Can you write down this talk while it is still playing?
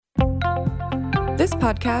This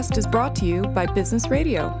podcast is brought to you by Business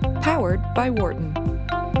Radio, powered by Wharton.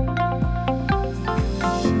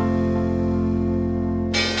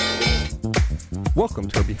 Welcome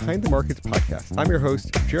to our Behind the Markets podcast. I'm your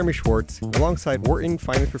host, Jeremy Schwartz. Alongside Wharton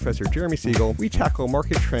Finance Professor Jeremy Siegel, we tackle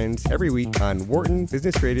market trends every week on Wharton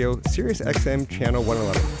Business Radio, Sirius XM Channel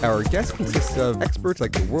 111. Our guest consists of experts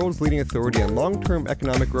like the world's leading authority on long-term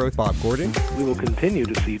economic growth, Bob Gordon. We will continue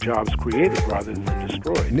to see jobs created rather than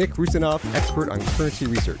destroyed. Nick Rusinoff, expert on currency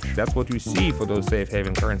research. That's what you see for those safe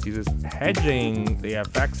haven currencies is hedging the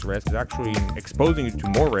FX risk is actually exposing you to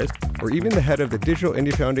more risk. Or even the head of the Digital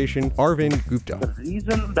India Foundation, Arvind Gupta. The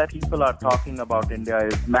reason that people are talking about India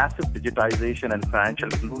is massive digitization and financial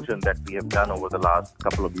inclusion that we have done over the last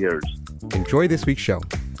couple of years. Enjoy this week's show.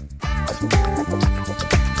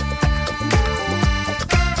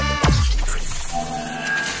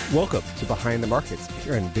 Welcome to Behind the Markets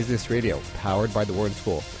here on Business Radio, powered by the Wharton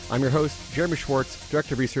School. I'm your host, Jeremy Schwartz,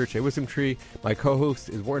 Director of Research at WisdomTree. My co-host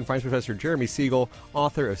is Wharton Finance Professor Jeremy Siegel,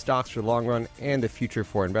 author of Stocks for the Long Run and the Future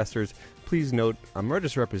for Investors. Please note, I'm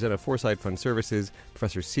registered representative of Foresight Fund Services.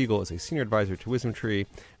 Professor Siegel is a senior advisor to WisdomTree.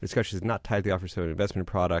 The discussion is not tied to the offers of investment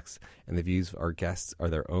products, and the views of our guests are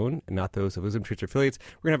their own and not those of WisdomTree's affiliates.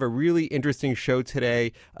 We're going to have a really interesting show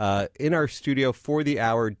today. In our studio for the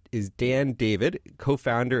hour is Dan David,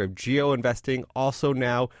 co-founder of Geo Investing, also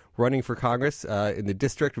now running for Congress in the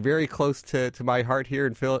district, very close to my heart here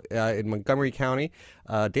in Montgomery County.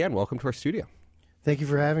 Dan, welcome to our studio. Thank you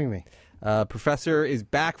for having me. Professor is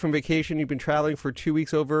back from vacation. You've been traveling for 2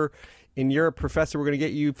 weeks over in Europe. Professor, we're going to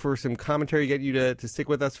get you for some commentary, get you to stick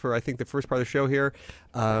with us for, I think, the first part of the show here.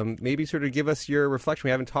 Maybe sort of give us your reflection.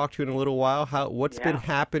 We haven't talked to you in a little while. What's been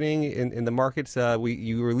happening in the markets?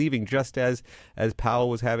 You were leaving just as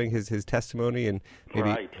Powell was having his testimony, and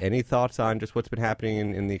maybe any thoughts on just what's been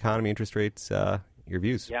happening in the economy, interest rates, your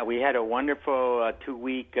views? Yeah, we had a wonderful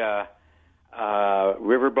 2-week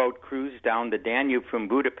riverboat cruise down the Danube from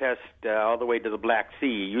Budapest all the way to the Black Sea.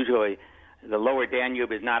 Usually the lower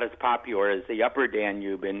Danube is not as popular as the upper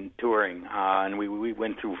Danube in touring, and we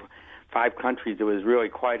went through 5 countries. It was really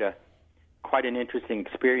quite an interesting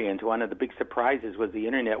experience. One of the big surprises was the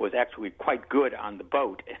internet was actually quite good on the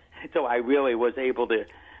boat, so I really was able to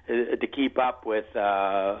keep up with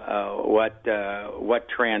what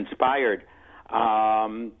transpired.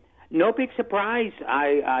 No big surprise.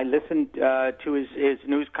 I listened to his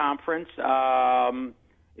news conference.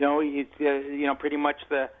 It's pretty much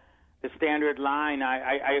the standard line.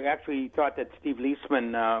 I actually thought that Steve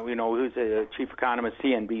Leisman, who's a chief economist at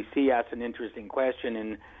CNBC, asked an interesting question,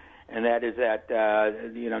 and that is that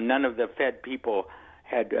none of the Fed people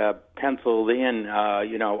had penciled in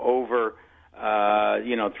over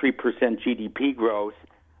 3% GDP growth.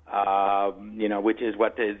 Which is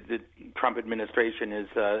what the Trump administration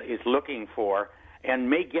is looking for, and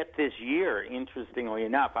may get this year. Interestingly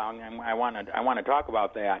enough, I want to talk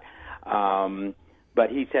about that. But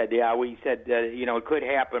he said, it could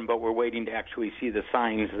happen, but we're waiting to actually see the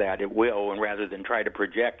signs that it will, and rather than try to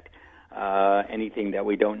project anything that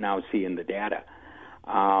we don't now see in the data.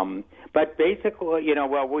 But basically,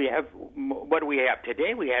 what do we have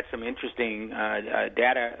today? We had some interesting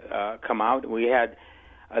data come out. We had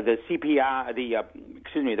the CPI,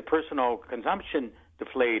 the personal consumption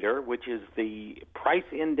deflator, which is the price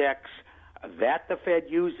index that the Fed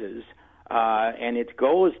uses, and its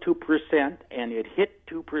goal is 2%, and it hit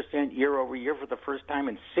 2% year over year for the first time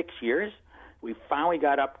in 6 years. We finally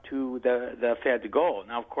got up to the Fed's goal.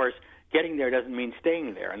 Now, of course, getting there doesn't mean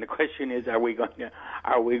staying there, and the question is, are we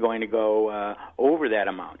going to go over that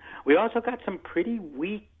amount? We also got some pretty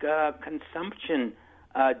weak consumption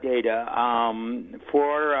data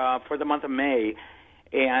for the month of May,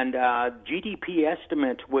 and GDP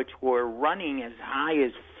estimates, which were running as high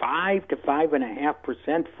as 5 to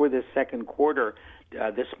 5.5% for the second quarter,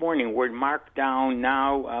 this morning were marked down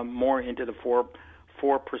now more into the 4%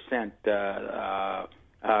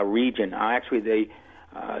 region. Actually,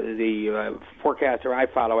 the forecaster I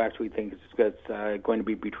follow actually thinks it's going to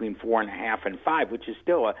be between 4.5 and 5, which is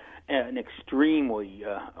still an extremely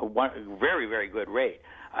very, very good rate.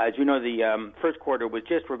 As you know, the first quarter was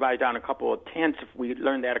just revised down a couple of tenths. We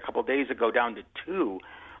learned that a couple of days ago, down to 2.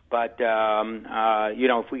 But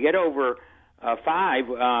if we get over 5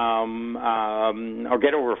 or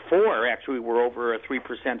get over 4, actually we're over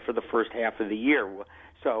 3% for the first half of the year.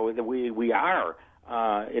 So we are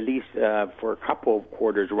at least for a couple of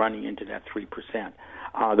quarters running into that 3%.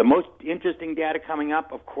 The most interesting data coming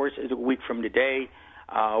up, of course, is a week from today,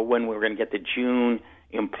 when we're going to get the June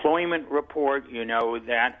employment report. You know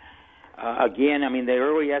that, again, I mean, the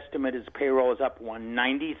early estimate is payroll is up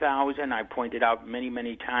 190,000. I pointed out many,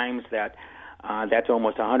 many times that That's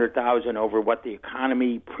almost 100,000 over what the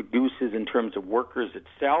economy produces in terms of workers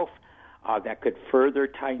itself. That could further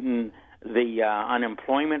tighten the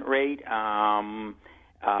unemployment rate. And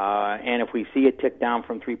if we see it tick down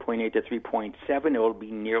from 3.8 to 3.7, it will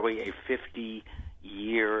be nearly a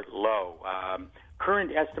 50-year low.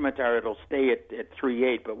 Current estimates are it'll stay at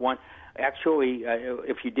 3.8, but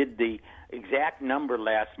if you did the exact number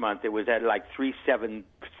last month, it was at like 3.76,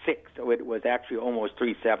 so it was actually almost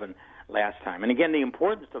 3.7 last time. And again, the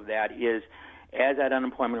importance of that is as that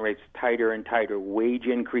unemployment rate's tighter and tighter, wage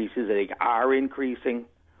increases, they are increasing.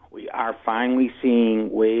 We are finally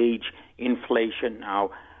seeing wage inflation.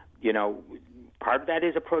 Now, part of that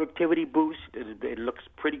is a productivity boost. It looks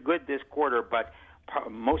pretty good this quarter, but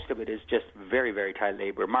most of it is just very, very tight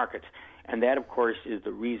labor markets. And that, of course, is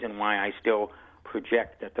the reason why I still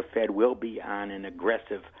project that the Fed will be on an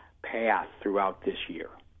aggressive path throughout this year.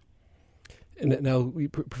 And now,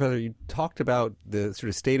 Professor, you talked about the sort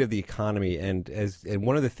of state of the economy, and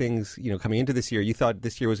one of the things, coming into this year, you thought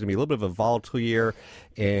this year was going to be a little bit of a volatile year,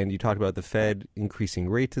 and you talked about the Fed increasing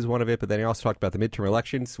rates as one of it, but then you also talked about the midterm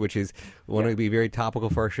elections, which is one to be very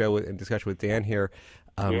topical for our show and discussion with Dan here.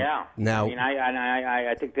 Now,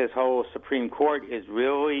 I think this whole Supreme Court is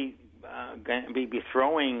really going to be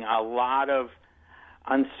throwing a lot of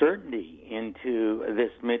uncertainty into this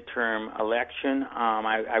midterm election.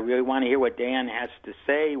 I really want to hear what Dan has to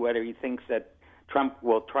say, whether he thinks that Trump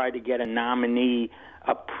will try to get a nominee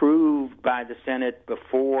approved by the Senate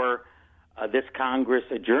before this Congress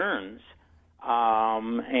adjourns.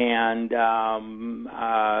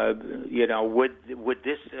 Would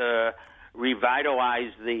this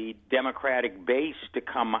revitalize the Democratic base to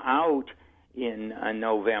come out in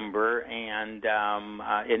November, and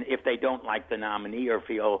if they don't like the nominee or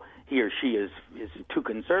feel he or she is too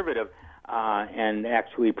conservative, and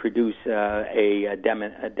actually produce a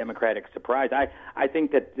Democratic surprise. I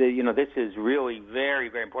think that this is really very,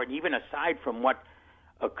 very important, even aside from what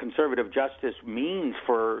a conservative justice means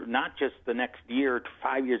for not just the next year,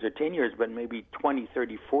 5 years or 10 years, but maybe 20,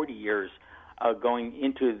 30, 40 years going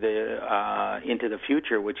into the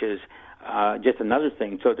future, which is just another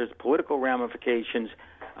thing. So there's political ramifications.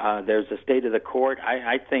 There's the state of the court.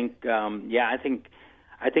 I think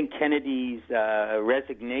Kennedy's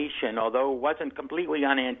resignation, although it wasn't completely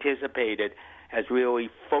unanticipated, has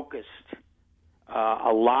really focused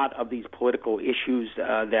a lot of these political issues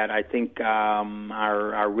that I think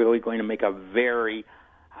are really going to make a very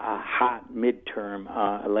hot midterm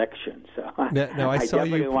election. So I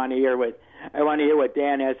definitely want to hear what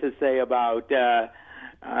Dan has to say about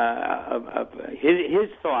his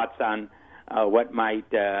thoughts on what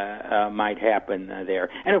might happen there.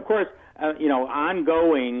 And of course,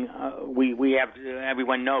 ongoing, we have,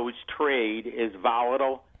 everyone knows, trade is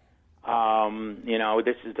volatile.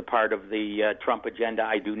 This is the part of the Trump agenda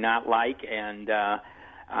I do not like, and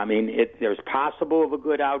there's possible of a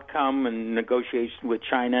good outcome and negotiation with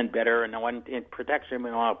China and better and protection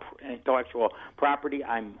of intellectual property.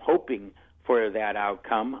 I'm hoping for that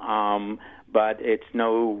outcome, but it's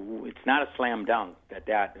not a slam dunk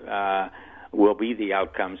that will be the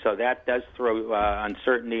outcome. So that does throw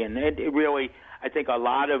uncertainty, and it really, I think, a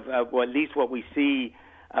lot of at least what we see.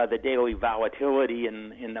 The daily volatility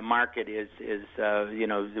in the market is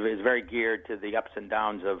very geared to the ups and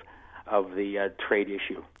downs of the trade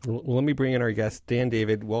issue. Well, let me bring in our guest, Dan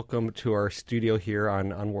David. Welcome to our studio here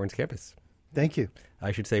on Wharton's campus. Thank you.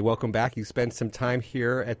 I should say welcome back. You spent some time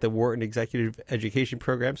here at the Wharton Executive Education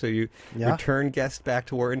Program, so you return guest back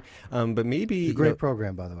to Wharton. But maybe it's a great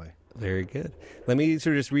program, by the way. Very good. Let me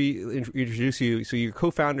sort of just reintroduce you. So you're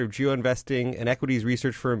co-founder of GeoInvesting, an equities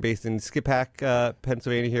research firm based in Skipack,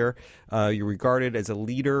 Pennsylvania here. You're regarded as a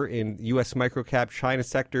leader in U.S. microcap China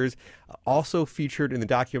sectors, also featured in the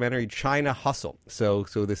documentary China Hustle. So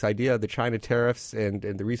this idea of the China tariffs and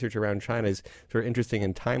the research around China is sort of interesting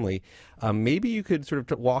and timely. Maybe you could sort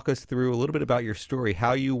of walk us through a little bit about your story,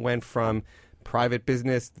 how you went from private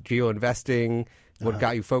business, GeoInvesting, what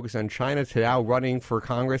got you focused on China, to now running for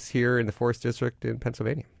Congress here in the 4th District in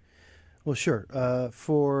Pennsylvania? Well, sure. I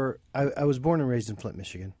was born and raised in Flint,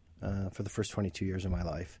 Michigan for the first 22 years of my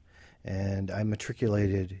life. And I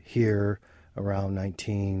matriculated here around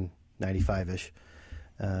 1995-ish.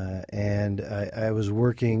 And I was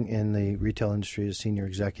working in the retail industry as a senior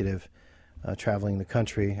executive, traveling the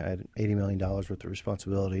country. I had $80 million worth of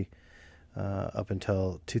responsibility up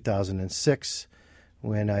until 2006.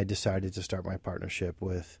 When I decided to start my partnership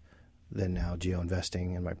with then now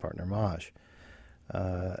GeoInvesting and my partner Maj.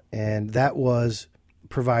 And that was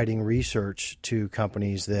providing research to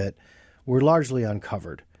companies that were largely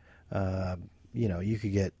uncovered. you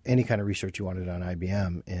could get any kind of research you wanted on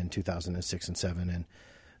IBM in 2006 and 7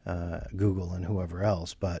 and Google and whoever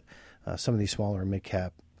else. But some of these smaller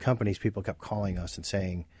mid-cap companies, people kept calling us and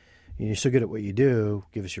saying, you're so good at what you do,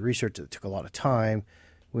 give us your research. It took a lot of time.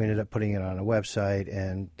 We ended up putting it on a website,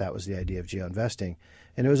 and that was the idea of GeoInvesting.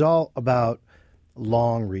 And it was all about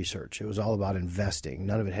long research. It was all about investing.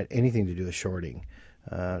 None of it had anything to do with shorting.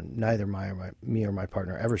 Neither me or my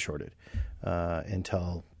partner ever shorted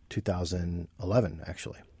until 2011,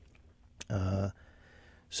 actually.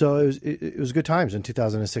 So it was good times in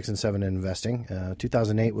 2006 and 7 in investing.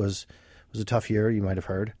 2008 was a tough year, you might have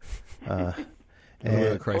heard.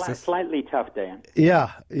 And crisis. Slightly tough, Dan.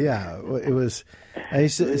 Yeah. It was.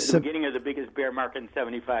 The beginning of the biggest bear market in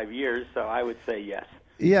 75 years, so I would say yes.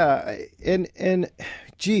 Yeah, and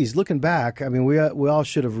geez, looking back, I mean, we all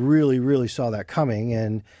should have really saw that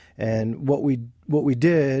coming. And what we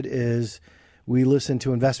did is we listened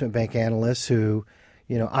to investment bank analysts who,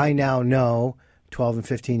 I now know 12 and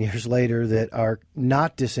 15 years later that are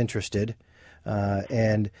not disinterested,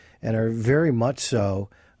 and are very much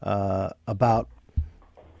so about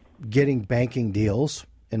getting banking deals.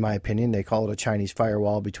 In my opinion, they call it a Chinese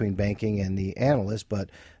firewall between banking and the analyst,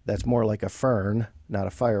 but that's more like a fern, not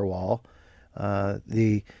a firewall.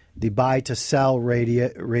 The buy to sell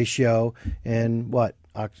ratio in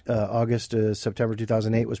August to September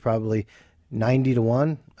 2008 was probably 90 to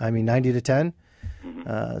 1. I mean 90 to 10.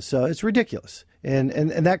 So it's ridiculous, and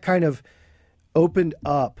that kind of opened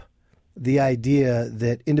up the idea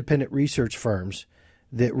that independent research firms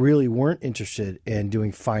that really weren't interested in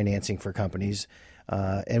doing financing for companies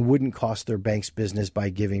and wouldn't cost their bank's business by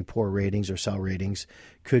giving poor ratings or sell ratings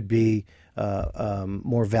could be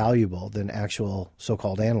more valuable than actual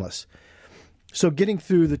so-called analysts. So getting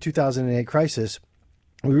through the 2008 crisis,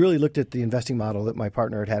 we really looked at the investing model that my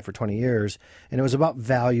partner had for 20 years, and it was about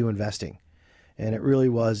value investing. And it really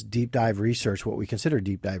was deep dive research, what we consider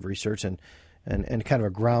deep dive research, and kind of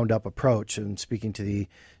a ground up approach, and speaking to the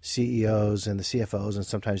CEOs and the CFOs and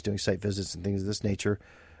sometimes doing site visits and things of this nature,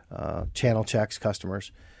 channel checks,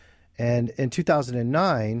 customers. And in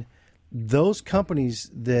 2009, those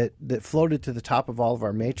companies that floated to the top of all of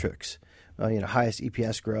our matrix, highest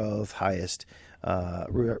EPS growth, highest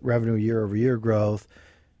revenue year-over-year growth,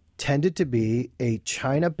 tended to be a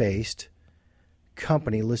China-based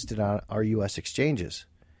company listed on our U.S. exchanges.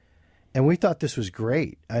 And we thought this was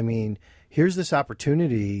great. I mean, here's this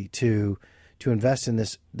opportunity to invest in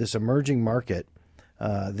this emerging market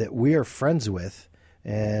that we are friends with,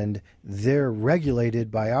 and they're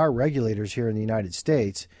regulated by our regulators here in the United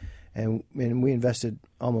States. And we invested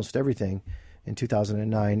almost everything in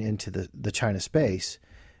 2009 into the China space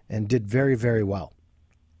and did very, very well.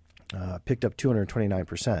 Picked up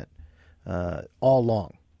 229% all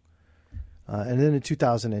long. And then in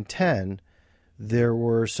 2010, there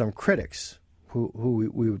were some critics who we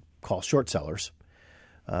would call short sellers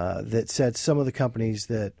that said some of the companies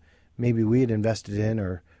that maybe we had invested in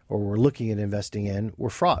or were looking at investing in were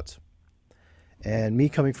frauds. And me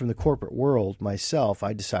coming from the corporate world myself,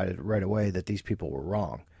 I decided right away that these people were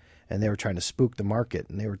wrong. And they were trying to spook the market,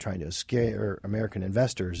 and they were trying to scare American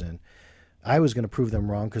investors. And I was going to prove them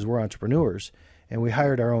wrong because we're entrepreneurs. And we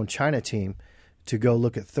hired our own China team to go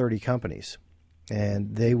look at 30 companies.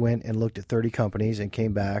 And they went and looked at 30 companies and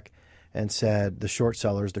came back and said the short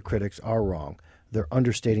sellers, the critics, are wrong. They're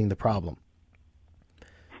understating the problem.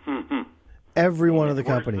 Every one of the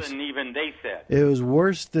companies. Worse than even they said. It was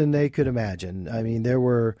worse than they could imagine. I mean, there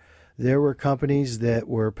were companies that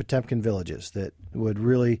were Potemkin villages that would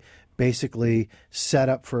really basically set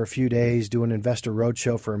up for a few days, do an investor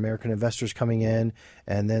roadshow for American investors coming in,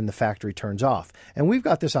 and then the factory turns off. And we've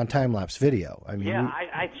got this on time-lapse video. I mean,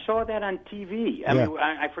 I saw that on TV. I mean,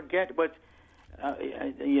 I forget what,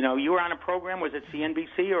 you were on a program, was it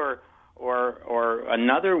CNBC or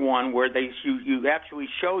another one where you actually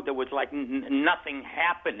showed there was like nothing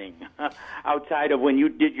happening outside of when you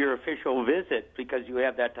did your official visit, because you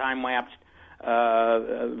have that time-lapsed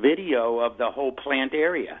video of the whole plant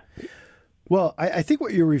area. Well, I think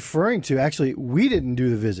what you're referring to, actually, we didn't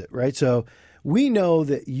do the visit, right? So we know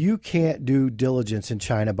that you can't do diligence in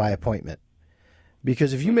China by appointment,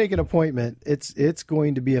 because if you make an appointment, it's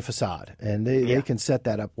going to be a facade, and they can set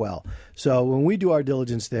that up well. So when we do our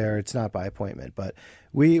diligence there, it's not by appointment. But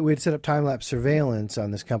we'd set up time-lapse surveillance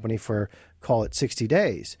on this company for, call it 60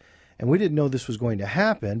 days. And we didn't know this was going to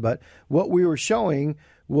happen, but what we were showing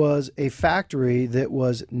was a factory that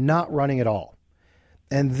was not running at all.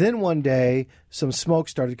 And then one day, some smoke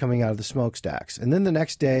started coming out of the smokestacks. And then the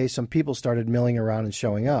next day, some people started milling around and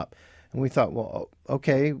showing up. And we thought, well,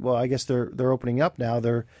 okay, well, I guess they're opening up now.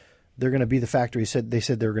 They're going to be the factory they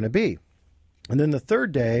said they were going to be. And then the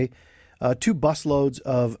third day, 2 busloads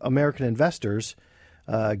of American investors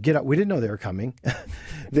get up. We didn't know they were coming.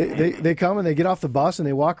 they come and they get off the bus and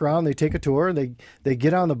they walk around. They take a tour. They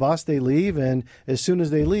get on the bus. They leave, and as soon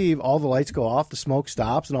as they leave, all the lights go off, the smoke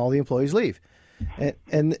stops, and all the employees leave.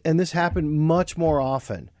 And this happened much more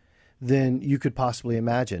often than you could possibly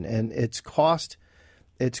imagine, and it's cost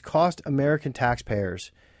American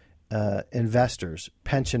taxpayers, investors,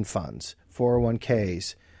 pension funds,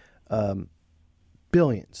 401ks,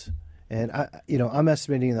 billions. And I'm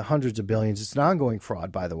estimating in the hundreds of billions. It's an ongoing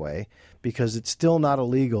fraud, by the way, because it's still not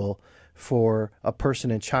illegal for a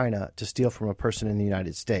person in China to steal from a person in the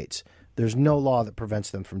United States. There's no law that prevents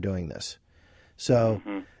them from doing this. So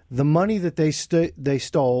the money that they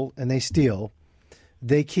stole and they steal,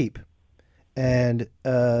 they keep, and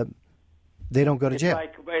they don't go to jail.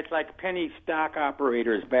 It's like penny stock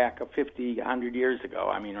operators back 50, 100 years ago.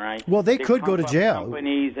 I mean, right? Well, they could go to jail.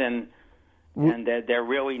 Companies and they're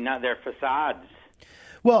really not, they're facades.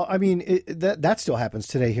 Well, I mean, that still happens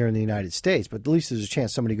today here in the United States, but at least there's a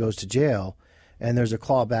chance somebody goes to jail, and there's a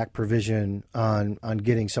clawback provision on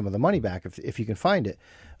getting some of the money back if you can find it.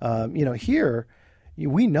 Here,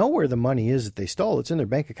 we know where the money is that they stole. It's in their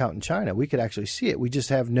bank account in China. We could actually see it. We just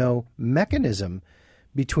have no mechanism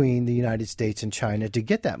between the United States and China to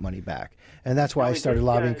get that money back. And that's why I started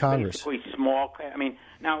lobbying Congress. Basically small. I mean,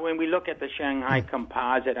 now when we look at the Shanghai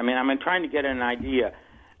Composite, I mean, I'm trying to get an idea.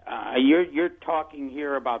 You're talking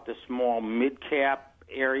here about the small mid-cap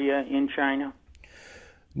area in China?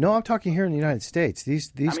 No, I'm talking here in the United States.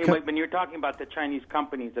 When you're talking about the Chinese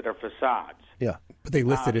companies that are facades. Yeah. But they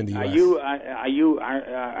listed in the U.S.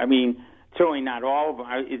 I mean, certainly not all of them.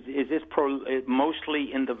 Is this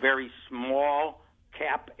mostly in the very small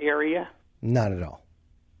cap area? Not at all.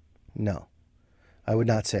 No, I would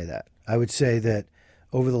not say that. I would say that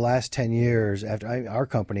over the last 10 years, our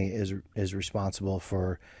company is responsible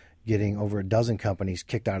for getting over a dozen companies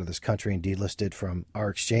kicked out of this country and delisted from our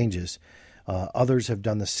exchanges. Others have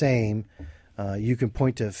done the same. You can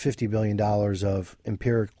point to $50 billion of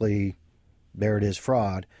empirically, there it is,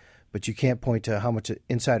 fraud, but you can't point to how much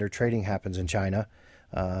insider trading happens in China,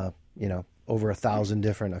 over 1,000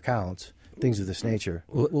 different accounts, things of this nature.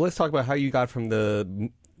 Well, let's talk about how you got from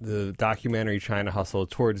the documentary China Hustle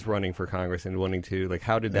towards running for Congress and wanting to,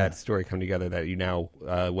 how did that story come together that you now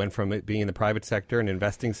went from it being in the private sector and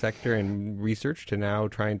investing sector and research to now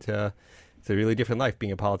trying to, it's a really different life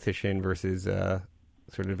being a politician versus sort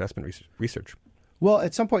of investment research? Well,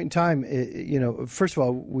 at some point in time, first of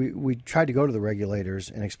all, we tried to go to the regulators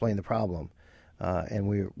and explain the problem. And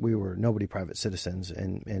we were nobody private citizens,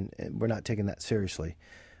 and we're not taking that seriously.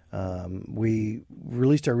 We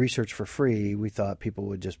released our research for free. We thought people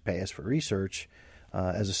would just pay us for research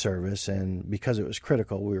as a service, and because it was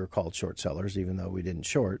critical, we were called short sellers, even though we didn't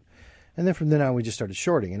short. And then from then on, we just started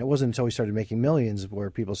shorting, and it wasn't until we started making millions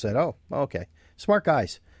where people said, "Oh, okay, smart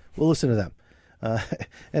guys, we'll listen to them."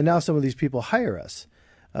 And now some of these people hire us.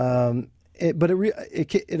 But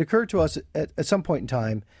it occurred to us at some point in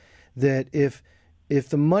time that if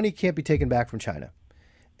the money can't be taken back from China,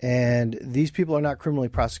 and these people are not criminally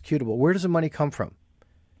prosecutable, where does the money come from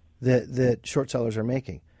that short sellers are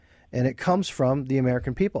making? And it comes from the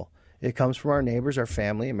American people. It comes from our neighbors, our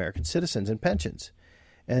family, American citizens, and pensions.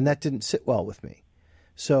 And that didn't sit well with me.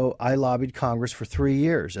 So I lobbied Congress for 3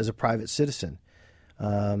 years as a private citizen.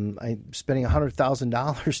 I'm spending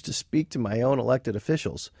 $100,000 to speak to my own elected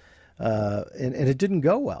officials. And it didn't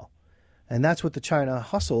go well. And that's what the China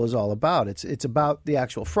Hustle is all about. It's about the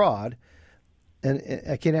actual fraud. And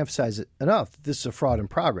I can't emphasize it enough. This is a fraud in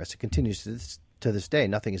progress. It continues to this day.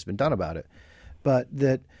 Nothing has been done about it. But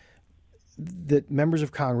that members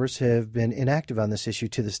of Congress have been inactive on this issue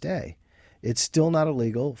to this day. It's still not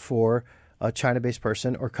illegal for a China-based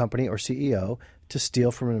person or company or CEO to steal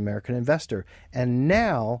from an American investor. And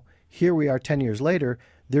now, here we are 10 years later,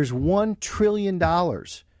 there's $1 trillion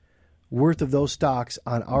worth of those stocks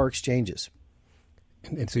on our exchanges.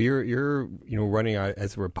 And so you're running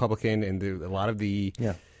as a Republican, and a lot of the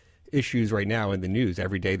issues right now in the news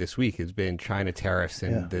every day this week has been China tariffs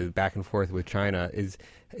and the back and forth with China. Is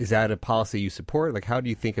that a policy you support? Like, how do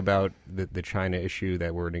you think about the China issue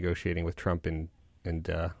that we're negotiating with Trump and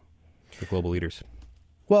the global leaders?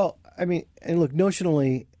 Well, I mean, and look,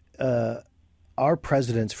 notionally, our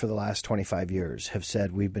presidents for the last 25 years have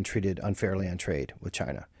said we've been treated unfairly on trade with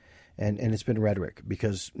China. And it's been rhetoric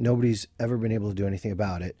because nobody's ever been able to do anything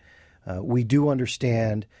about it. We do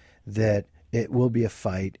understand that it will be a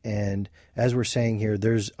fight. And as we're saying here,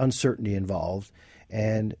 there's uncertainty involved.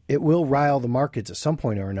 And it will rile the markets at some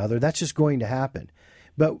point or another. That's just going to happen.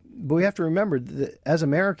 But we have to remember that as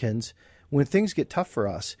Americans, when things get tough for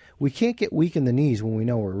us, we can't get weak in the knees when we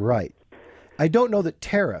know we're right. I don't know that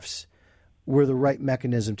tariffs were the right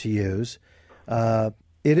mechanism to use. It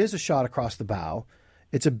is a shot across the bow.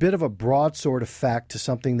 It's a bit of a broadsword effect to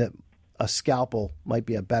something that a scalpel might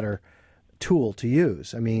be a better tool to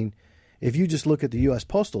use. I mean, if you just look at the U.S.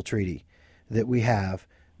 Postal Treaty that we have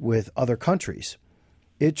with other countries,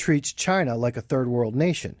 it treats China like a third world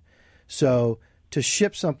nation. So to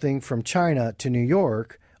ship something from China to New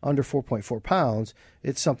York under 4.4 pounds,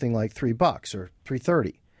 it's something like $3 or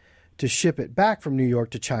 $3.30. To ship it back from New York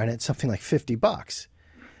to China, it's something like $50.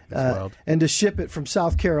 And to ship it from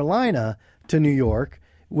South Carolina to New York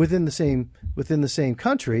within the same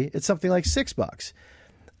country, it's something like $6.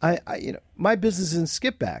 My business is in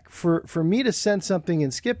Skipback. For me to send something in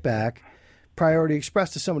Skipback, Priority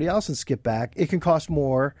Express, to somebody else in Skipback, it can cost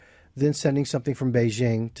more than sending something from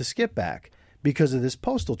Beijing to Skipback because of this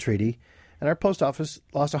postal treaty. And our post office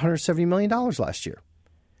lost $170 million last year.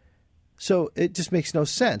 So it just makes no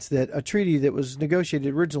sense that a treaty that was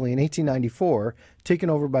negotiated originally in 1894, taken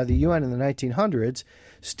over by the UN in the 1900s,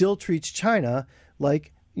 still treats China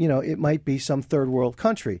like, it might be some third world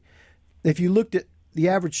country. If you looked at the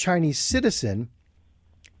average Chinese citizen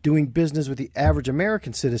doing business with the average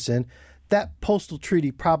American citizen, that postal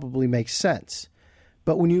treaty probably makes sense.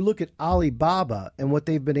 But when you look at Alibaba and what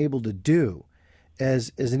they've been able to do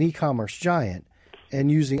as an e-commerce giant and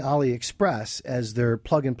using AliExpress as their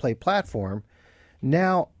plug-and-play platform,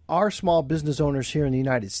 now our small business owners here in the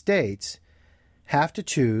United States have to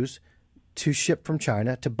choose to ship from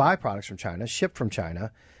China, to buy products from China, ship from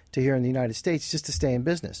China to here in the United States just to stay in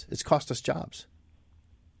business. It's cost us jobs.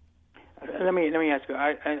 Let me ask you,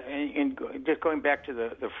 and just going back to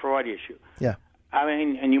the fraud issue. Yeah. I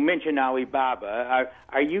mean, and you mentioned Alibaba.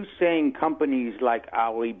 Are you saying companies like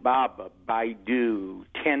Alibaba, Baidu,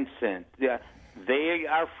 Tencent, they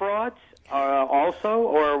are frauds also,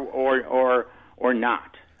 or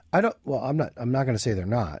not? I don't. Well, I'm not going to say they're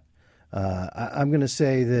not. I'm going to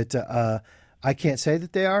say that I can't say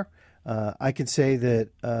that they are. I can say that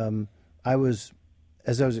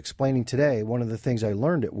as I was explaining today, one of the things I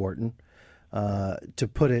learned at Wharton, to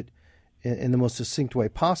put it in the most succinct way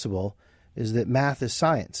possible, is that math is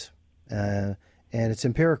science, and it's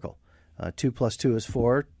empirical. 2 + 2 is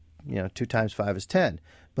 4. 2 times 5 is 10.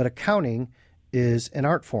 But accounting is an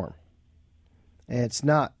art form, and it's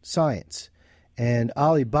not science. And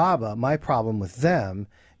Alibaba, my problem with them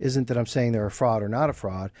isn't that I'm saying they're a fraud or not a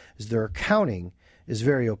fraud, is their accounting is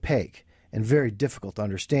very opaque and very difficult to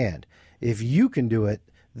understand. If you can do it,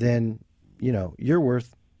 then, you're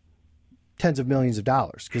worth tens of millions of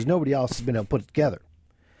dollars because nobody else has been able to put it together.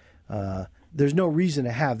 There's no reason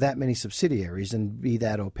to have that many subsidiaries and be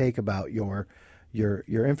that opaque about your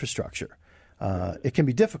infrastructure. It can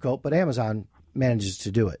be difficult, but Amazon manages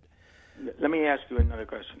to do it. Let me ask you another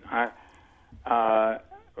question.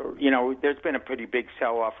 There's been a pretty big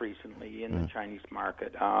sell-off recently in the Chinese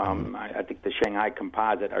market. I think the Shanghai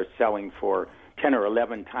Composite are selling for 10 or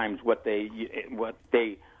 11 times what they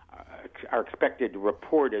are expected to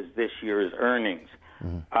report as this year's earnings.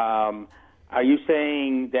 Are you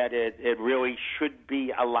saying that it really should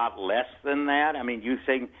be a lot less than that? I mean,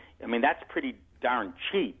 that's pretty darn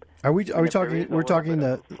cheap. Are we talking? We're talking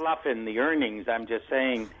the fluff in the earnings. I'm just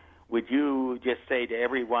saying. Would you just say to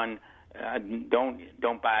everyone,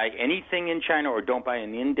 don't buy anything in China, or don't buy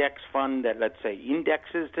an index fund that, let's say,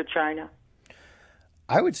 indexes to China?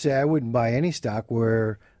 I would say I wouldn't buy any stock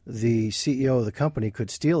where the CEO of the company could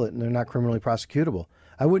steal it and they're not criminally prosecutable.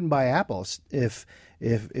 I wouldn't buy Apple if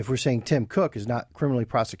we're saying Tim Cook is not criminally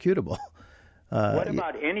prosecutable. What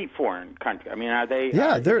about any foreign country? I mean, are they?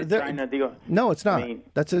 Yeah, they're China no, it's not.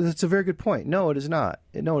 That's a very good point. No, it is not.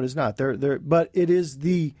 But it is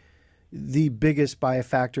the biggest by a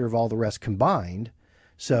factor of all the rest combined.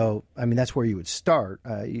 So, I mean, that's where you would start.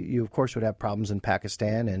 You of course would have problems in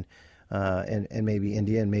Pakistan and maybe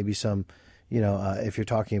India and maybe some, if you're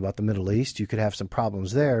talking about the Middle East, you could have some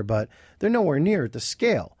problems there, but they're nowhere near at the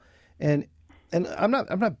scale. And I'm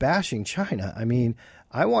not bashing China. I mean,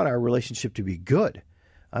 I want our relationship to be good.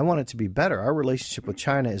 I want it to be better. Our relationship with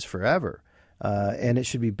China is forever, and it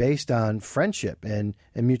should be based on friendship and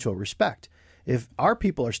mutual respect. If our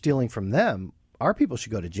people are stealing from them, our people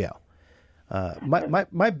should go to jail.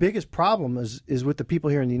 My biggest problem is with the people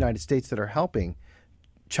here in the United States that are helping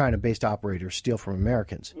China-based operators steal from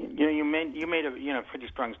Americans. You made a pretty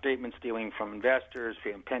strong statement, stealing from investors,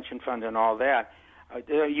 from pension funds, and all that.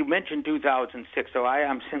 You mentioned 2006, so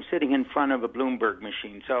I'm sitting in front of a Bloomberg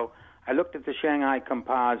machine. So I looked at the Shanghai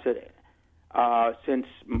Composite since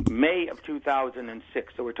May of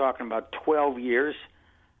 2006. So we're talking about 12 years.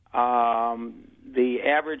 The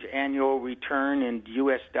average annual return in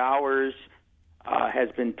U.S. dollars has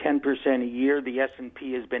been 10% a year. The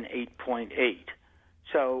S&P has been 8.8.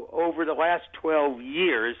 So over the last 12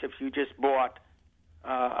 years, if you just bought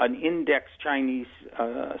an index Chinese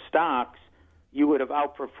stocks, you would have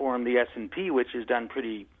outperformed the S&P, which has done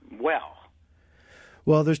pretty well.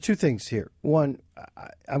 Well, there's two things here. One,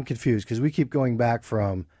 I'm confused because we keep going back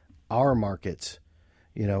from our markets,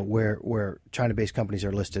 you know, where China-based companies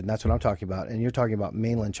are listed, and that's what I'm talking about. And you're talking about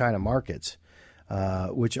mainland China markets,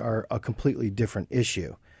 which are a completely different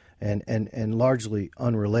issue and largely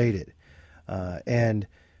unrelated. And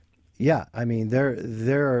yeah, I mean,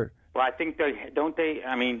 they're. Well, I think don't they?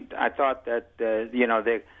 I mean, I thought that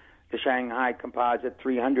the Shanghai Composite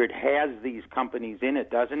 300 has these companies in it,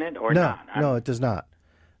 doesn't it, or not? No, it does not.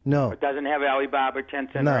 No, it doesn't have Alibaba,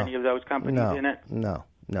 Tencent, or any of those companies in it. No.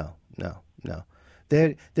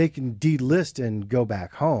 They can delist and go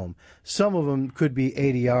back home. Some of them could be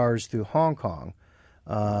ADRs through Hong Kong,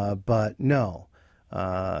 but no.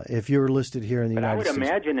 If you're listed here in the United States, I would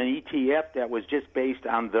imagine an ETF that was just based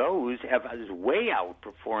on those has way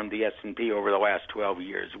outperformed the S&P over the last 12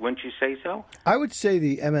 years. Wouldn't you say so? I would say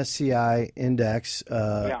the MSCI index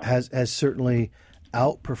has certainly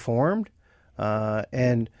outperformed,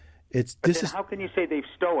 and it's. How can you say they've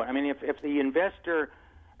stolen? I mean, if the investor.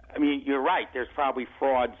 I mean, you're right. There's probably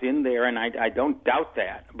frauds in there, and I don't doubt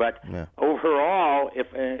that. But overall,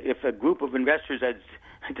 if a group of investors has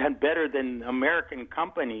done better than American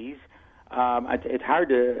companies, it's hard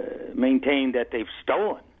to maintain that they've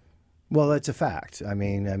stolen. Well, that's a fact. I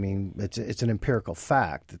mean, it's an empirical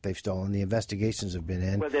fact that they've stolen. The investigations have been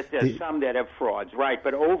in. Well, there's some that have frauds, right?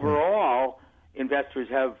 But overall, investors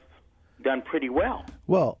have done pretty well.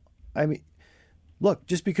 Well, I mean, look,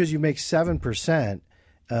 just because you make 7%.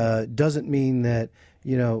 Doesn't mean that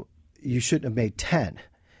you shouldn't have made 10.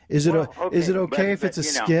 Is it okay if it's a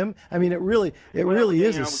skim? I mean, it really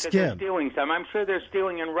is a skim. They're stealing some. I'm sure they're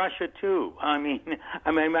stealing in Russia too. I'm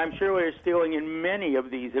sure they're stealing in many of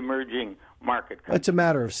these emerging market countries. It's a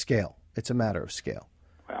matter of scale.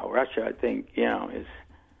 Well, Russia, I think,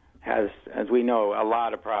 has, as we know, a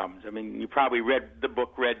lot of problems. I mean, you probably read the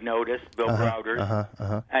book Red Notice, Bill Browder's,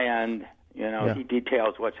 and he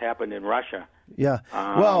details what's happened in Russia. Yeah.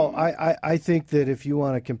 Well, I think that if you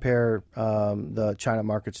want to compare the China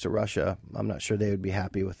markets to Russia, I'm not sure they would be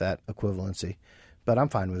happy with that equivalency, but I'm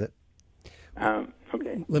fine with it.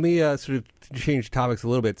 Okay. Let me sort of change topics a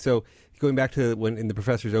little bit. So going back to when in the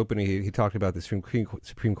professor's opening, he talked about the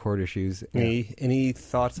Supreme Court issues. Any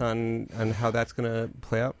thoughts on how that's going to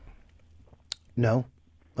play out? No.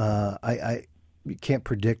 I can't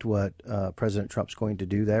predict what President Trump's going to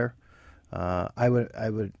do there. I would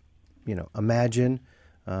imagine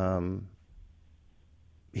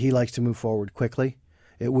he likes to move forward quickly.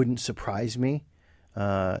 It wouldn't surprise me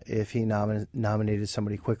if he nominated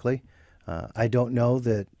somebody quickly. I don't know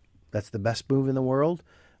that that's the best move in the world.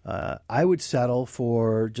 I would settle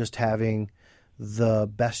for just having the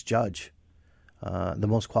best judge, the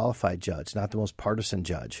most qualified judge, not the most partisan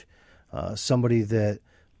judge, somebody that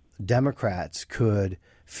Democrats could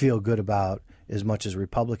feel good about as much as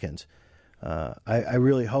Republicans. I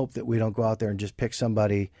really hope that we don't go out there and just pick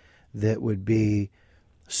somebody that would be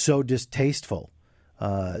so distasteful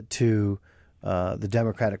to the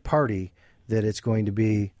Democratic Party that it's going to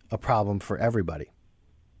be a problem for everybody.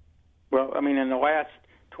 Well, I mean, in the last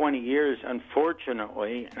 20 years,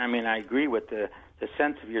 unfortunately, I mean, I agree with the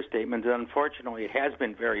sense of your statement. Unfortunately, it has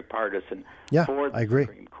been very partisan for the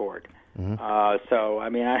Supreme Court. Mm-hmm. So, I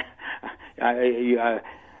mean,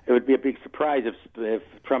 it would be a big surprise if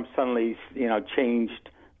Trump suddenly, changed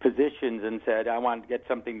positions and said, "I want to get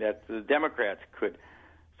something that the Democrats could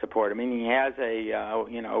support." I mean, he has a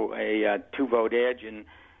 2-vote edge in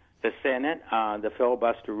the Senate. The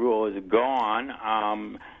filibuster rule is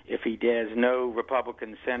gone. If he has no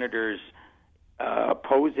Republican senators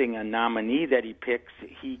opposing a nominee that he picks,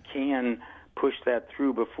 he can push that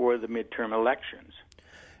through before the midterm elections.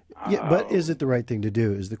 Yeah, but is it the right thing to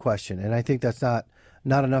do is the question. And I think that's not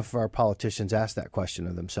enough of our politicians ask that question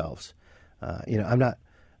of themselves. I'm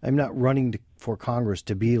not running for Congress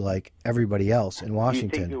to be like everybody else in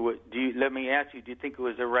Washington. Let me ask you, do you think it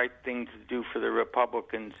was the right thing to do for the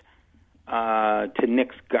Republicans to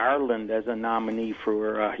nix Garland as a nominee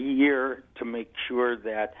for a year to make sure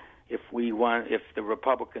that if the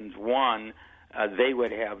Republicans won, they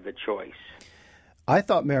would have the choice? I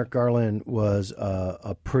thought Merrick Garland was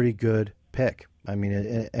a pretty good pick. I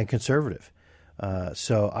mean, and conservative.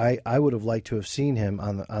 So I would have liked to have seen him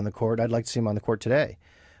on the court. I'd like to see him on the court today.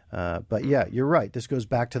 But yeah, you're right. This goes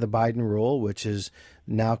back to the Biden rule, which is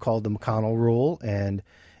now called the McConnell rule, and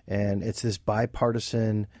And it's this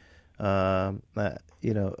bipartisan, not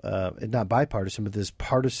bipartisan, but this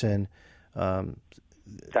partisan. Son,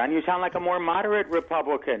 you sound like a more moderate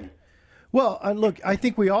Republican. Well, look, I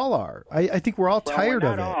think we all are. I think we're all tired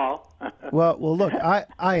of it. Not all. Well, look, I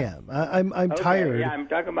am. I'm okay, tired. Yeah, I'm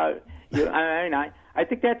talking about you. I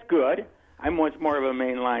think that's good. I'm much more of a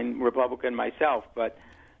mainline Republican myself, but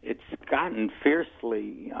it's gotten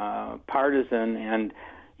fiercely partisan, and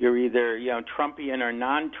you're either Trumpian or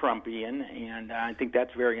non-Trumpian, and I think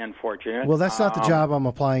that's very unfortunate. Well, that's not the job I'm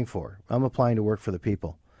applying for. I'm applying to work for the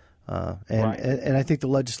people, and I think the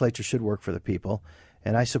legislature should work for the people.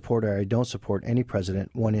 And I support or I don't support any president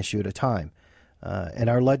one issue at a time. And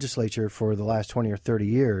our legislature for the last 20 or 30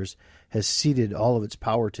 years has ceded all of its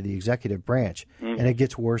power to the executive branch, and it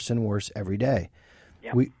gets worse and worse every day.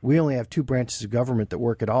 Yep. We only have two branches of government that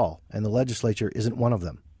work at all, and the legislature isn't one of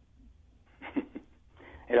them.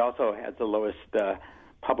 It also has the lowest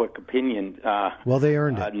public opinion well, they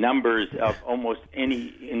earned it. Numbers of almost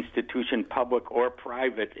any institution, public or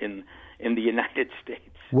private, in the United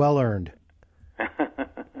States. Well earned.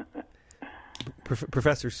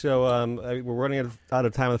 Professor, so we're running out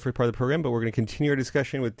of time on the first part of the program, but we're going to continue our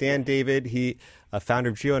discussion with Dan David. He, founder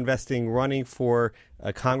of GeoInvesting, running for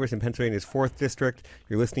Congress in Pennsylvania's 4th District.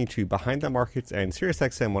 You're listening to Behind the Markets and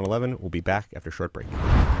SiriusXM 111. We'll be back after a short break.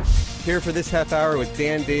 Here for this half hour with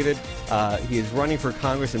Dan David. He is running for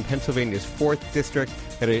Congress in Pennsylvania's 4th District.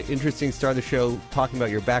 Had an interesting start of the show talking about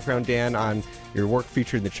your background, Dan, on your work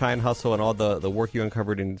featured in the China Hustle and all the work you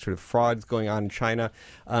uncovered in sort of frauds going on in China.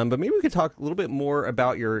 But maybe we could talk a little bit more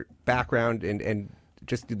about your background and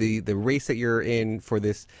just the race that you're in for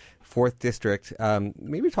this 4th District.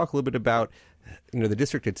 Maybe talk a little bit about the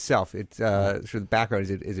district itself. It's sort of background.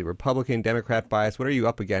 Is it Republican, Democrat bias? What are you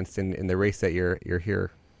up against in the race that you're here?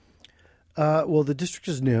 Well, the district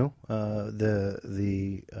is new.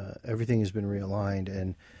 Everything has been realigned,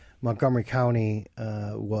 and Montgomery County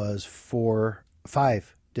was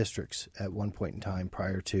 5 districts at one point in time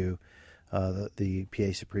prior to the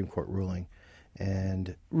PA Supreme Court ruling,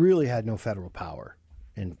 and really had no federal power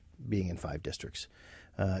in being in 5 districts.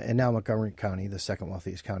 And now Montgomery County, the second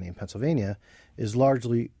wealthiest county in Pennsylvania, is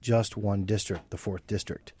largely just one district, the 4th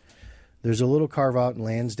District. There's a little carve-out in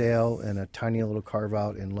Lansdale and a tiny little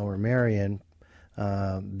carve-out in Lower Merion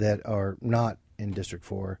that are not in District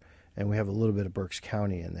 4, and we have a little bit of Berks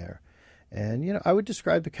County in there. And, I would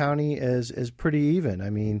describe the county as pretty even.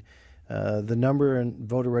 I mean, the number in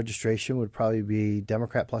voter registration would probably be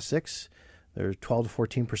Democrat plus 6. There's 12 to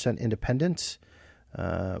 14% independents.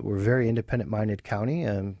 We're a very independent-minded county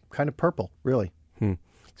and kind of purple, really.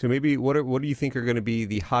 So maybe what do you think are going to be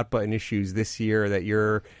the hot-button issues this year that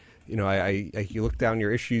you're you look down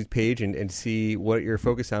your issues page and see what you're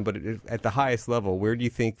focused on, but at the highest level, where do you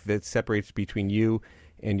think that separates between you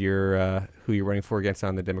and your who you're running for against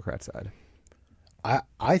on the Democrat side?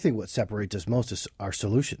 I think what separates us most is our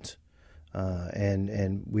solutions,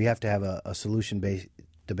 and we have to have a solution-based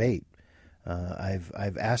debate.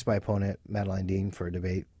 I've asked my opponent, Madeleine Dean, for a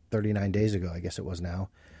debate 39 days ago, I guess it was now.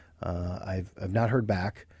 I've not heard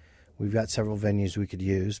back. We've got several venues we could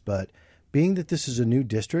use, but being that this is a new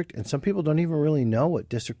district and some people don't even really know what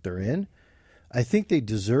district they're in, I think they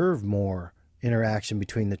deserve more interaction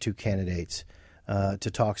between the two candidates to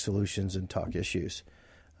talk solutions and talk issues.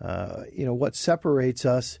 What separates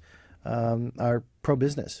us are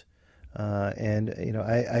pro-business. And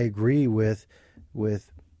I agree with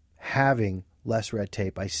having less red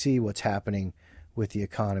tape. I see what's happening with the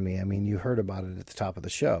economy. I mean, you heard about it at the top of the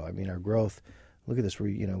show. I mean, our growth, look at this,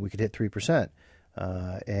 we could hit 3%.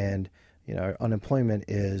 And our unemployment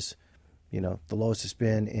is, the lowest it's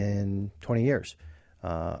been in 20 years.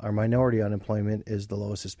 Our minority unemployment is the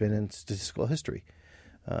lowest it's been in statistical history.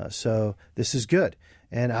 So this is good.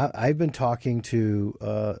 And I've been talking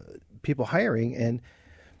to people hiring, and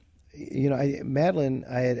Madeleine,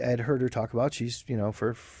 I had heard her talk about she's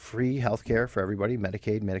for free health care for everybody,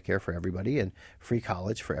 Medicaid, Medicare for everybody, and free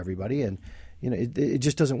college for everybody, and it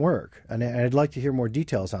just doesn't work. And I'd like to hear more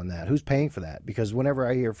details on that. Who's paying for that? Because whenever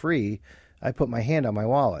I hear free, I put my hand on my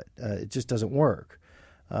wallet. It just doesn't work.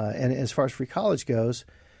 And as far as free college goes,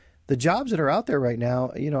 the jobs that are out there right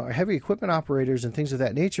now, heavy equipment operators and things of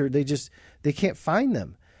that nature, they can't find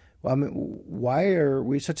them. Well, I mean, why are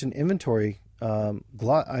we such an inventory so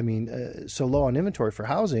low on inventory for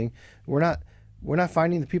housing? We're not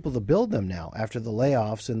finding the people to build them now after the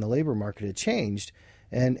layoffs and the labor market had changed,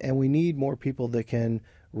 and we need more people that can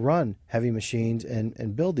run heavy machines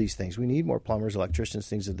and build these things. We need more plumbers, electricians,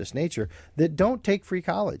 things of this nature that don't take free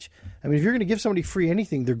college. I mean, if you're going to give somebody free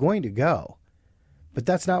anything, they're going to go. But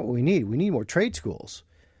that's not what we need. We need more trade schools.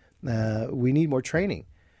 We need more training.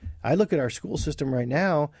 I look at our school system right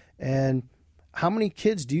now, and how many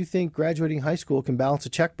kids do you think graduating high school can balance a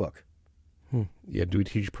checkbook? Yeah, do we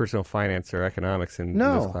teach personal finance or economics in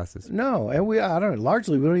those classes? No, and I don't know.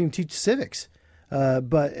 Largely, we don't even teach civics.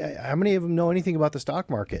 But how many of them know anything about the stock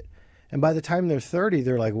market? And by the time they're 30,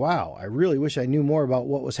 they're like, wow, I really wish I knew more about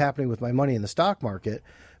what was happening with my money in the stock market.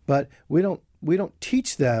 But we don't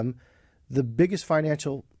teach them the biggest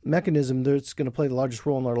financial mechanism that's going to play the largest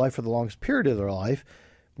role in their life for the longest period of their life,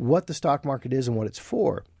 what the stock market is and what it's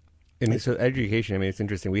for. And so education, I mean, it's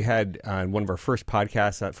interesting. We had on one of our first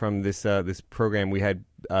podcasts from this program, we had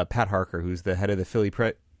Pat Harker, who's the head of the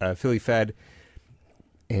Philly Fed,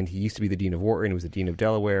 and he used to be the dean of Wharton, he was the dean of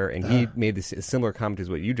Delaware, and he made this a similar comment as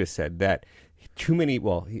what you just said, that too many, I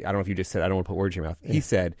don't know if you just said, I don't want to put words in your mouth. He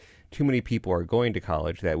said too many people are going to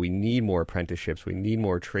college, that we need more apprenticeships, we need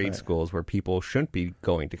more trade schools where people shouldn't be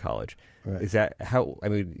going to college. Right. Is that how, I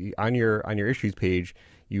mean, on your issues page,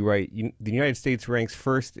 you write, the United States ranks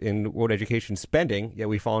first in world education spending, yet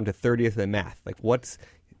we fall into 30th in math. Like, what's,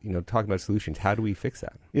 talking about solutions, how do we fix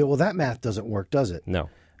that? Yeah, well, that math doesn't work, does it? No.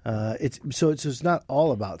 It's not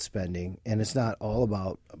all about spending, and it's not all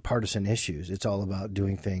about partisan issues. It's all about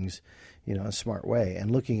doing things, in a smart way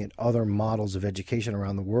and looking at other models of education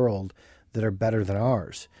around the world that are better than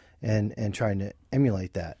ours, and trying to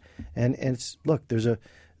emulate that. And it's, look,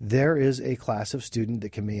 there is a class of student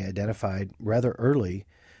that can be identified rather early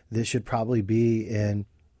that should probably be in,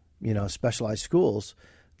 specialized schools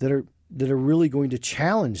that are really going to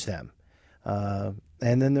challenge them.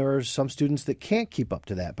 And then there are some students that can't keep up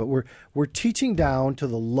to that. But we're teaching down to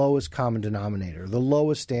the lowest common denominator, the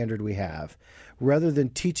lowest standard we have, rather than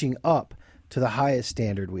teaching up to the highest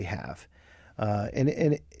standard we have.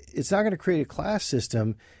 And it's not going to create a class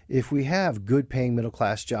system if we have good paying middle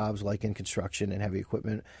class jobs like in construction and heavy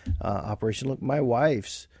equipment operation. Look, my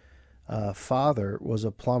wife's father was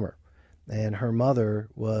a plumber, and her mother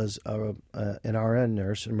was an RN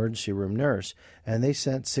nurse, an emergency room nurse, and they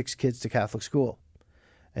sent 6 kids to Catholic school.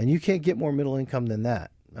 And you can't get more middle income than that.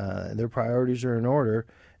 Their priorities are in order,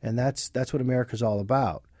 and that's what America's all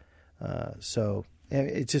about. So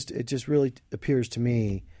it just really appears to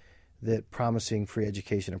me that promising free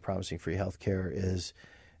education and promising free health care is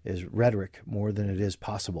rhetoric more than it is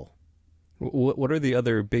possible. What are the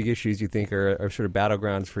other big issues you think are sort of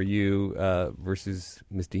battlegrounds for you versus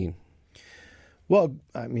Ms. Dean? Well,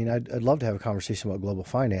 I mean, I'd love to have a conversation about global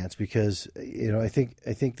finance because, I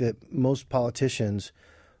think that most politicians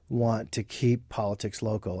want to keep politics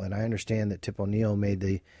local. And I understand that Tip O'Neill made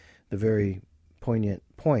the very poignant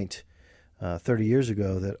point 30 years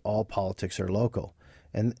ago that all politics are local.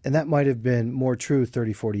 And that might have been more true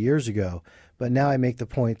 30, 40 years ago. But now I make the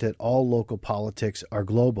point that all local politics are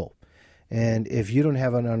global. And if you don't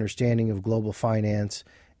have an understanding of global finance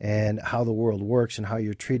and how the world works and how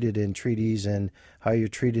you're treated in treaties and how you're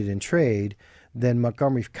treated in trade, then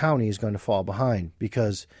Montgomery County is going to fall behind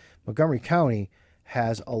because Montgomery County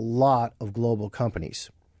has a lot of global companies,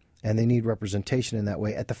 and they need representation in that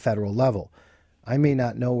way at the federal level. I may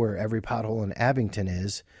not know where every pothole in Abington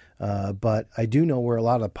is, but I do know where a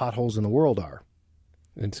lot of the potholes in the world are.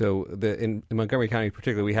 And so in Montgomery County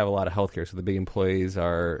particularly, we have a lot of healthcare. So the big employees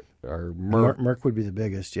are Merck. Merck would be the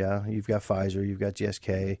biggest, yeah. You've got Pfizer, you've got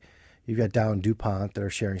GSK, you've got Dow and DuPont that are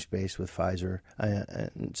sharing space with Pfizer.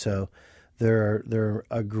 And so there are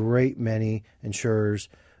a great many insurers.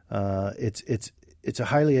 It's a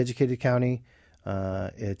highly educated county.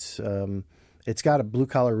 It's got a blue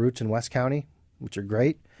collar roots in West County, which are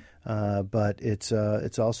great, but it's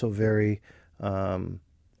also very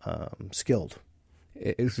skilled.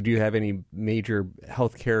 So do you have any major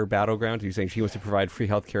healthcare battlegrounds? Are you saying she wants to provide free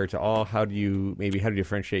healthcare to all? How do you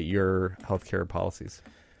differentiate your healthcare policies?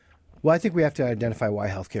 Well, I think we have to identify why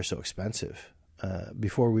healthcare is so expensive.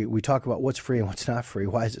 Before we talk about what's free and what's not free,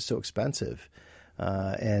 why is it so expensive?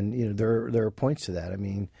 And there are points to that. I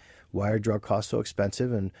mean, why are drug costs so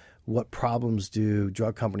expensive, and what problems do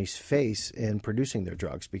drug companies face in producing their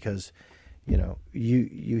drugs? Because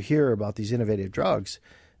you hear about these innovative drugs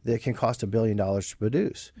that can cost $1 billion to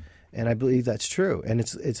produce, and I believe that's true. And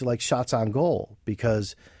it's like shots on goal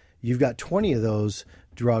because you've got 20 of those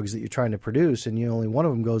drugs that you're trying to produce, and only one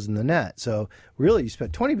of them goes in the net. So really, you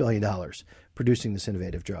spent $20 billion producing this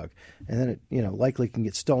innovative drug, and then it likely can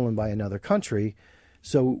get stolen by another country.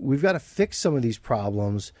 So we've got to fix some of these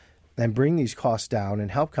problems and bring these costs down and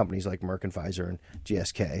help companies like Merck and Pfizer and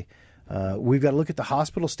GSK. We've got to look at the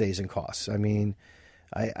hospital stays and costs. I mean,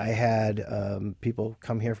 I had people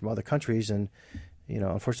come here from other countries and,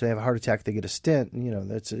 unfortunately they have a heart attack, they get a stent,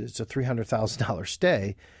 it's a $300,000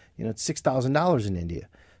 stay. It's $6,000 in India.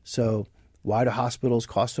 So why do hospitals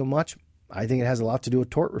cost so much? I think it has a lot to do with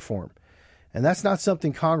tort reform. And that's not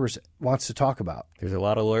something Congress wants to talk about. There's a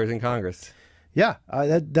lot of lawyers in Congress. Yeah,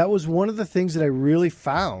 that was one of the things that I really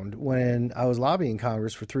found when I was lobbying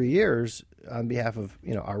Congress for 3 years on behalf of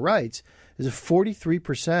our rights, is that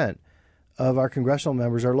 43% of our congressional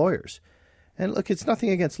members are lawyers. And look, it's nothing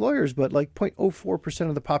against lawyers, but like 0.04%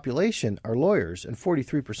 of the population are lawyers, and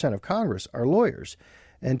 43% of Congress are lawyers.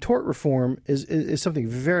 And tort reform is something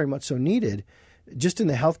very much so needed, just in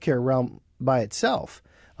the healthcare realm by itself,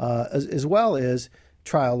 as well as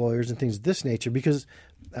trial lawyers and things of this nature, because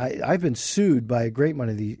I've been sued by a great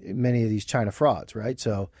many of these China frauds, right?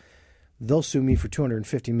 So they'll sue me for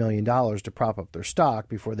 $250 million to prop up their stock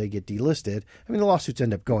before they get delisted. I mean, the lawsuits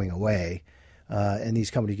end up going away, and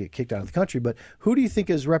these companies get kicked out of the country. But who do you think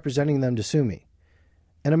is representing them to sue me?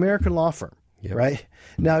 An American law firm, right?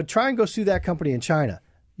 Now, try and go sue that company in China.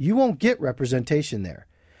 You won't get representation there.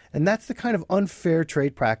 And that's the kind of unfair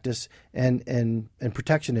trade practice and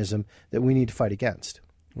protectionism that we need to fight against.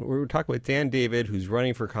 We're talking with Dan David, who's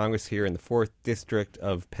running for Congress here in the 4th District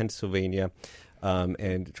of Pennsylvania,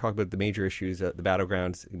 and talk about the major issues, the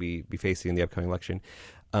battlegrounds we be facing in the upcoming election.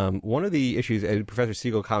 One of the issues, and Professor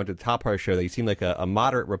Siegel commented at the top part of the show, that you seem like a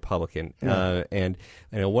moderate Republican. And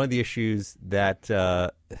one of the issues that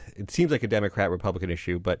it seems like a Democrat-Republican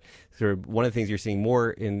issue, but sort of one of the things you're seeing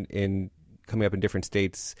more in coming up in different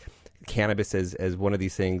states, cannabis as one of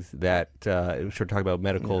these things that sort of talk about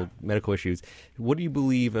medical issues. What do you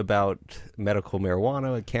believe about medical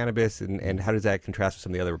marijuana, cannabis, and how does that contrast with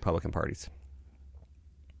some of the other Republican parties?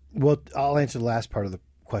 Well, I'll answer the last part of the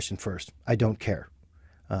question first. I don't care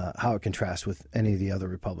how it contrasts with any of the other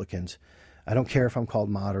Republicans. I don't care if I'm called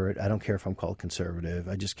moderate. I don't care if I'm called conservative.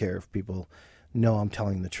 I just care if people know I'm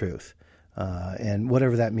telling the truth, and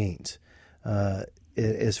whatever that means.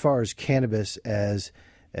 As far as cannabis as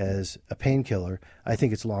a painkiller, I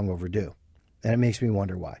think it's long overdue, and it makes me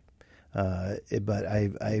wonder why. But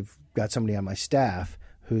I've got somebody on my staff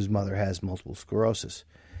whose mother has multiple sclerosis,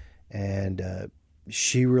 and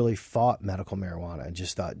she really fought medical marijuana and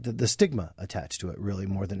just thought the stigma attached to it really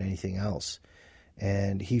more than anything else.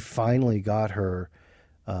 And he finally got her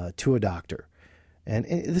to a doctor, and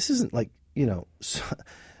this isn't like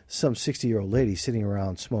some 60-year-old lady sitting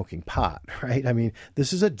around smoking pot, right? I mean,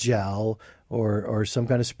 this is a gel or some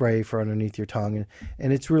kind of spray for underneath your tongue,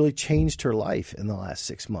 and it's really changed her life in the last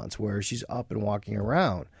 6 months, where she's up and walking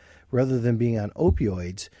around rather than being on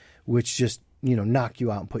opioids, which just knock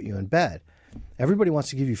you out and put you in bed. Everybody wants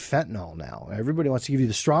to give you fentanyl now. Everybody wants to give you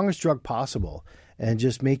the strongest drug possible and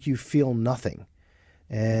just make you feel nothing.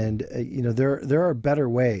 And there are better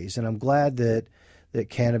ways, and I'm glad that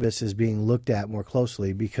cannabis is being looked at more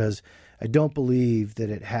closely, because I don't believe that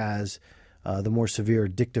it has the more severe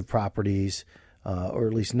addictive properties, or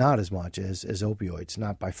at least not as much as opioids,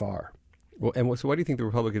 not by far. Well, and so why do you think the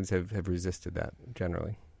Republicans have resisted that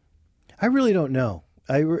generally? I really don't know.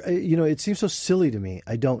 It seems so silly to me.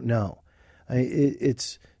 I don't know.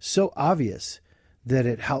 It's so obvious that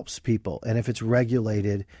it helps people, and if it's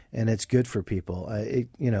regulated and it's good for people,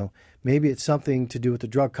 maybe it's something to do with the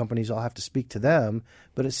drug companies. I'll have to speak to them,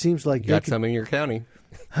 but it seems like you got some in your county,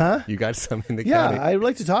 huh? You got some in the county. Yeah, I'd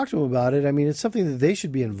like to talk to them about it. I mean, it's something that they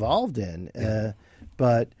should be involved in,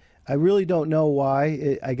 but I really don't know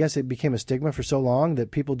why. I guess it became a stigma for so long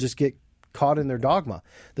that people just get caught in their dogma.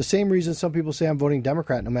 The same reason some people say I'm voting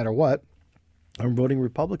Democrat no matter what, I'm voting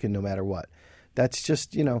Republican no matter what. That's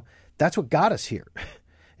just that's what got us here.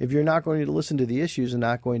 If you're not going to listen to the issues and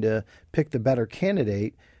not going to pick the better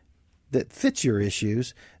candidate that fits your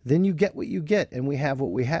issues, then you get what you get, and we have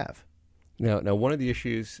what we have. Now, one of the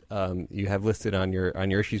issues you have listed on your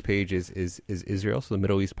issues page is Israel. So the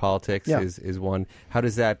Middle East politics is one. How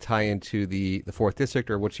does that tie into the 4th District,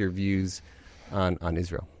 or what's your views on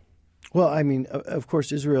Israel? Well, I mean, of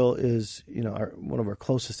course, Israel is one of our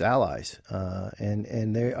closest allies,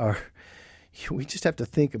 and they are. We just have to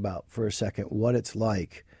think about for a second what it's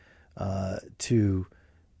like to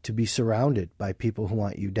be surrounded by people who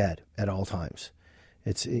want you dead at all times.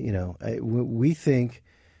 It's we think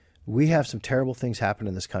we have some terrible things happen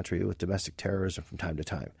in this country with domestic terrorism from time to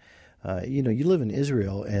time. You live in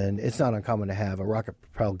Israel, and it's not uncommon to have a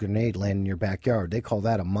rocket-propelled grenade land in your backyard. They call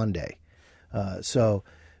that a Monday. So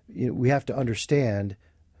we have to understand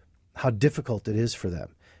how difficult it is for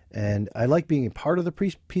them. And I like being a part of the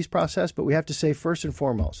peace process, but we have to say first and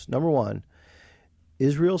foremost, number one,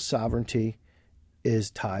 Israel's sovereignty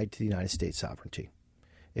is tied to the United States sovereignty.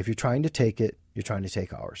 If you're trying to take it, you're trying to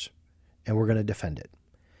take ours, and we're going to defend it.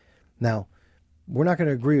 Now, we're not going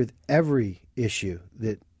to agree with every issue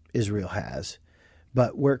that Israel has,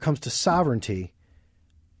 but where it comes to sovereignty,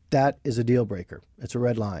 that is a deal breaker. It's a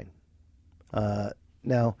red line.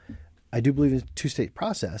 Now, I do believe in a two-state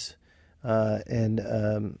process,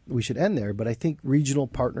 and we should end there. But I think regional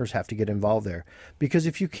partners have to get involved there, because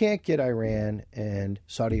if you can't get Iran and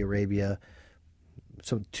Saudi Arabia,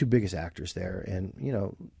 some two biggest actors there, and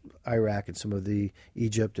Iraq and some of the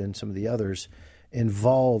Egypt and some of the others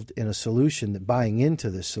involved in a solution, that buying into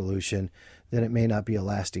this solution, then it may not be a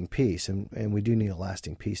lasting peace, and we do need a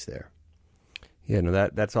lasting peace there. Yeah, no,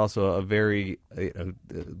 that's also a very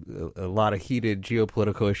a lot of heated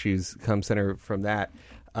geopolitical issues come center from that.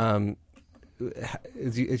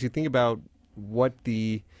 As you think about what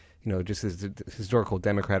the just as the historical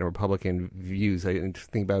Democrat and Republican views, I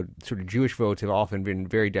think about sort of Jewish votes have often been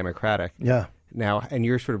very Democratic. Yeah. Now, and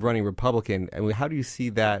you're sort of running Republican. I mean, how do you see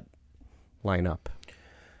that line up?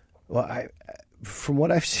 Well, from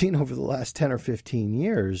what I've seen over the last 10 or 15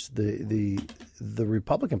 years, the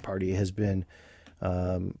Republican Party has been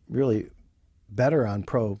really better on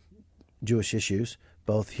pro-Jewish issues,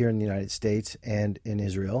 both here in the United States and in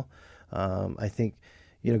Israel. I think,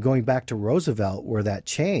 going back to Roosevelt, where that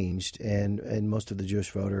changed and most of the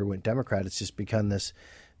Jewish voter went Democrat, it's just become this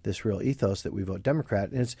real ethos that we vote Democrat.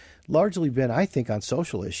 And it's largely been, I think, on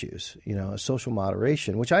social issues, social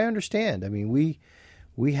moderation, which I understand. I mean,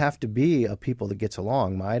 we have to be a people that gets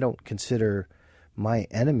along. I don't consider my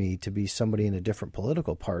enemy to be somebody in a different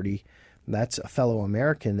political party. That's a fellow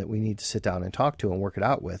American that we need to sit down and talk to and work it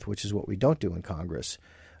out with, which is what we don't do in Congress.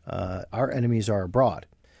 Our enemies are abroad.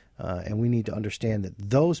 And we need to understand that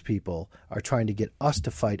those people are trying to get us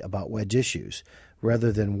to fight about wedge issues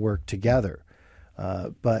rather than work together.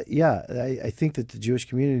 But yeah, I think that the Jewish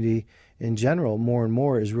community in general, more and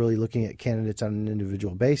more, is really looking at candidates on an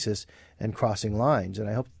individual basis and crossing lines. And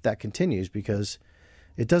I hope that continues, because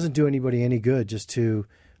it doesn't do anybody any good just to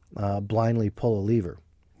blindly pull a lever.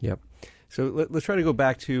 Yep. So let's try to go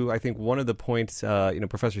back to, I think, one of the points,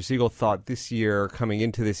 Professor Siegel thought this year, coming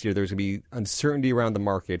into this year, there's going to be uncertainty around the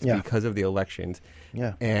markets because of the elections.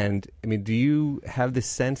 Yeah. And, I mean, do you have the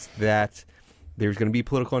sense that there's going to be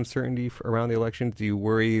political uncertainty around the elections? Do you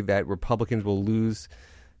worry that Republicans will lose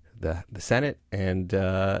the Senate? And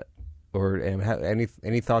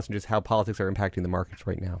any thoughts on just how politics are impacting the markets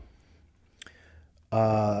right now?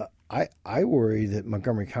 I worry that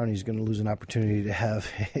Montgomery County is going to lose an opportunity to have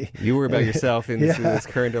you worry about yourself in this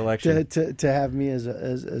current election. To have me as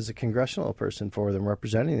a congressional person for them,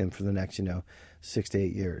 representing them for the next 6 to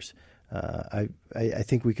 8 years. I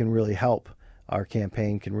think we can really help. Our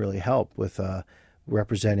campaign can really help with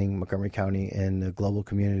representing Montgomery County and the global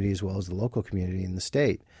community as well as the local community in the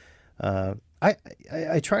state.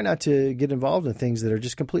 I try not to get involved in things that are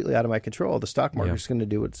just completely out of my control. The stock market's going to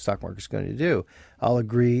do what the stock market's going to do. I'll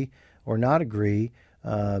agree or not agree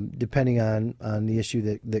depending on the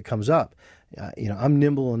issue that comes up. I'm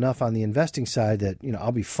nimble enough on the investing side that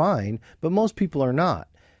I'll be fine, but most people are not.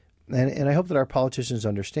 And I hope that our politicians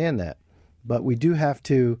understand that. But we do have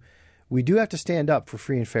to stand up for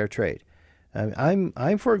free and fair trade.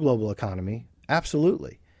 I'm for a global economy,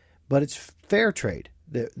 absolutely, but it's fair trade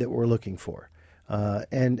that we're looking for.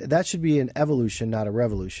 And that should be an evolution, not a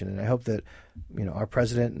revolution. And I hope that, our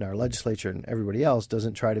president and our legislature and everybody else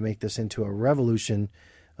doesn't try to make this into a revolution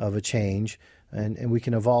of a change, and we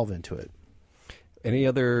can evolve into it. Any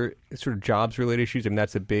other sort of jobs-related issues? I mean,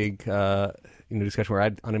 that's a big discussion. We're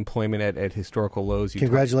at unemployment at historical lows.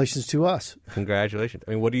 Congratulations to us. Congratulations.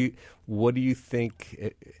 I mean, what do you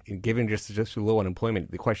think, given just low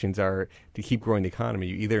unemployment, the questions are, to keep growing the economy,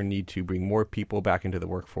 you either need to bring more people back into the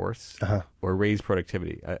workforce or raise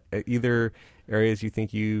productivity. Either areas you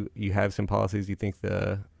think you have some policies you think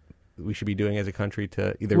we should be doing as a country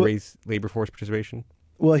to either raise labor force participation?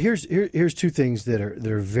 Well, here's two things that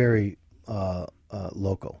are very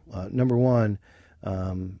local. Number one,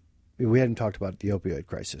 we hadn't talked about the opioid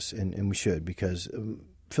crisis, and we should, because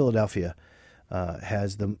Philadelphia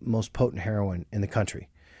has the most potent heroin in the country,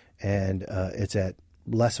 and it's at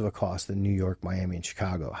less of a cost than New York, Miami, and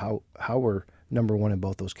Chicago. How we're number one in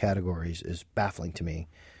both those categories is baffling to me,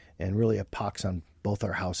 and really a pox on both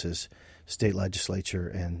our houses, state legislature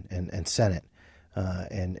and Senate,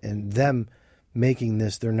 and them making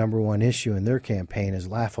this their number one issue in their campaign is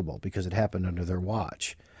laughable because it happened under their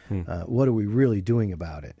watch. What are we really doing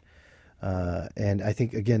about it? And I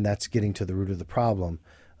think, again, that's getting to the root of the problem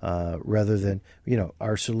rather than,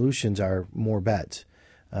 our solutions are more beds,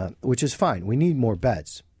 which is fine. We need more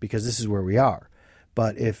beds because this is where we are.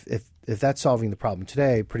 But if that's solving the problem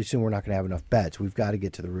today, pretty soon we're not going to have enough beds. We've got to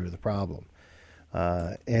get to the root of the problem.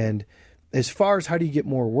 And as far as how do you get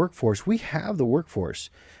more workforce, we have the workforce,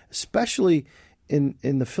 especially in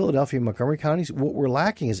the Philadelphia and Montgomery counties. What we're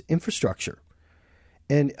lacking is infrastructure.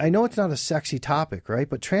 And I know it's not a sexy topic, right?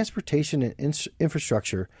 But transportation and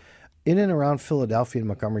infrastructure in and around Philadelphia and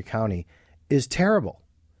Montgomery County is terrible.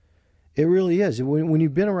 It really is. When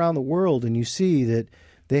you've been around the world and you see that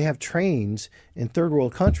they have trains in third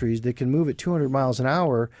world countries that can move at 200 miles an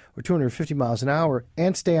hour or 250 miles an hour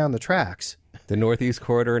and stay on the tracks. The Northeast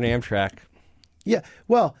Corridor and Amtrak. Yeah,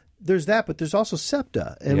 well, there's that, but there's also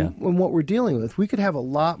SEPTA. And what we're dealing with, we could have a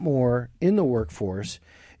lot more in the workforce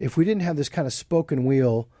if we didn't have this kind of spoken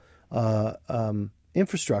wheel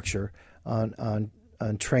infrastructure on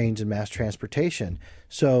trains and mass transportation.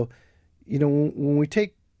 So, when we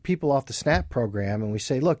take people off the SNAP program and we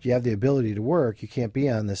say, look, you have the ability to work, you can't be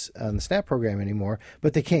on the SNAP program anymore,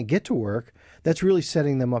 but they can't get to work, that's really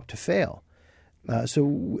setting them up to fail.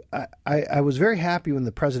 So I was very happy when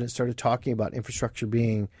the president started talking about infrastructure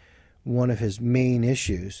being one of his main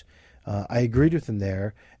issues. I agreed with him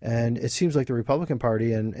there, and it seems like the Republican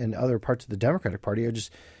Party and other parts of the Democratic Party are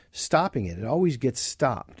just stopping it. It always gets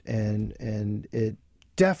stopped, and it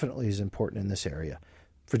definitely is important in this area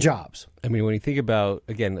for jobs. I mean, when you think about,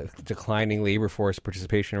 again, declining labor force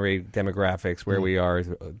participation rate, demographics, where we are,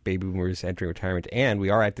 baby boomers entering retirement, and we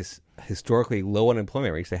are at this historically low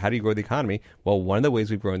unemployment rate. So how do you grow the economy? Well, one of the ways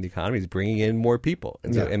we've grown the economy is bringing in more people.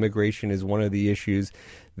 And so immigration is one of the issues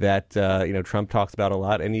that, Trump talks about a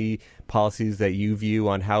lot. Any policies that you view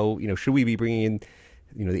on how, should we be bringing in,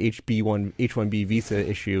 the H-1B visa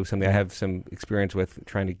issue, something I have some experience with,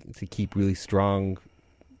 trying to keep really strong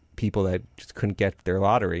people that just couldn't get their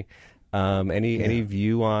lottery. Any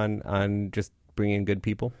view on just bringing in good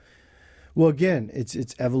people? Well, again,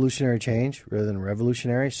 it's evolutionary change rather than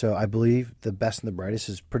revolutionary. So I believe the best and the brightest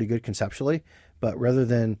is pretty good conceptually, but rather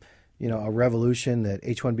than a revolution that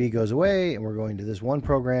H-1B goes away and we're going to this one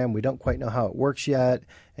program, we don't quite know how it works yet,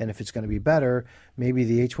 and if it's going to be better, maybe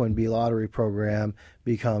the H-1B lottery program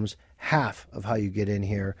becomes half of how you get in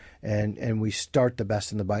here, and we start the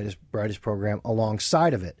best and the brightest program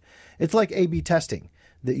alongside of it. It's like A/B testing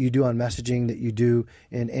that you do on messaging, that you do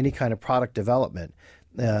in any kind of product development.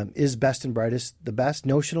 Is best and brightest the best?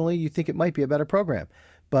 Notionally, you think it might be a better program,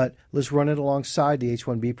 but let's run it alongside the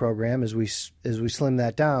H-1B program as we slim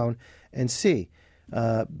that down and see.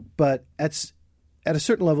 But at a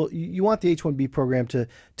certain level, you want the H-1B program to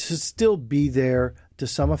still be there to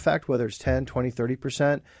some effect, whether it's 10, 20,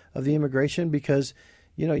 30% of the immigration, because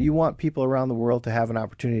you want people around the world to have an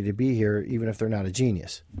opportunity to be here, even if they're not a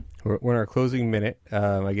genius. We're in our closing minute.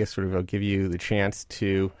 I guess I'll give you the chance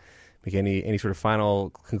to make any sort of final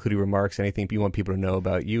concluding remarks, anything you want people to know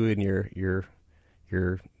about you and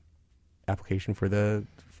your application for the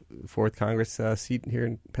 4th Congress seat here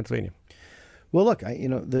in Pennsylvania. Well, look,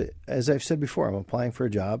 as I've said before, I'm applying for a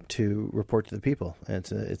job to report to the people.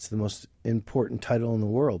 It's the most important title in the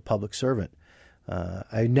world, public servant.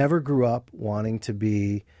 I never grew up wanting to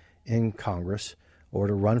be in Congress or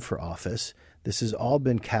to run for office. This has all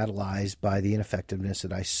been catalyzed by the ineffectiveness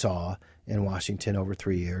that I saw in Washington over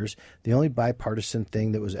 3 years. The only bipartisan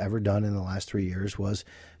thing that was ever done in the last 3 years was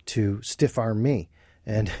to stiff arm me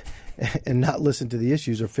and not listen to the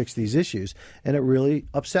issues or fix these issues. And it really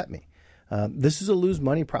upset me. This is a lose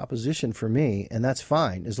money proposition for me, and that's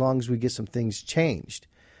fine as long as we get some things changed.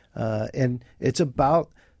 And it's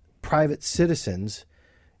about private citizens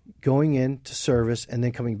going into service and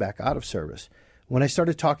then coming back out of service. When I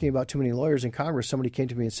started talking about too many lawyers in Congress, somebody came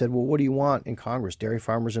to me and said, well, what do you want in Congress? Dairy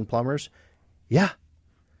farmers and plumbers? Yeah,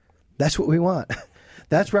 that's what we want.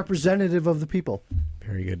 That's representative of the people.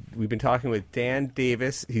 Very good. We've been talking with Dan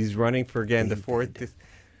Davis. He's running for, again, the 4th,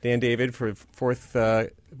 Dan David for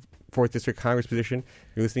 4th District Congress position.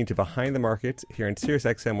 You're listening to Behind the Markets here on Sirius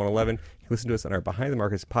XM 111. You can listen to us on our Behind the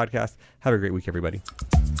Markets podcast. Have a great week, everybody.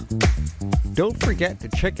 Don't forget to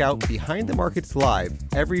check out Behind the Markets Live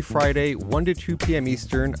every Friday, 1 to 2 p.m.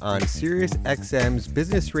 Eastern on Sirius XM's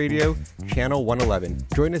Business Radio, Channel 111.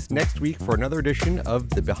 Join us next week for another edition of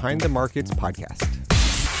the Behind the Markets podcast.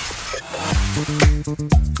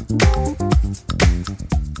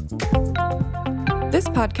 This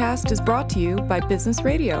podcast is brought to you by Business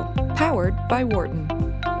Radio, powered by Wharton.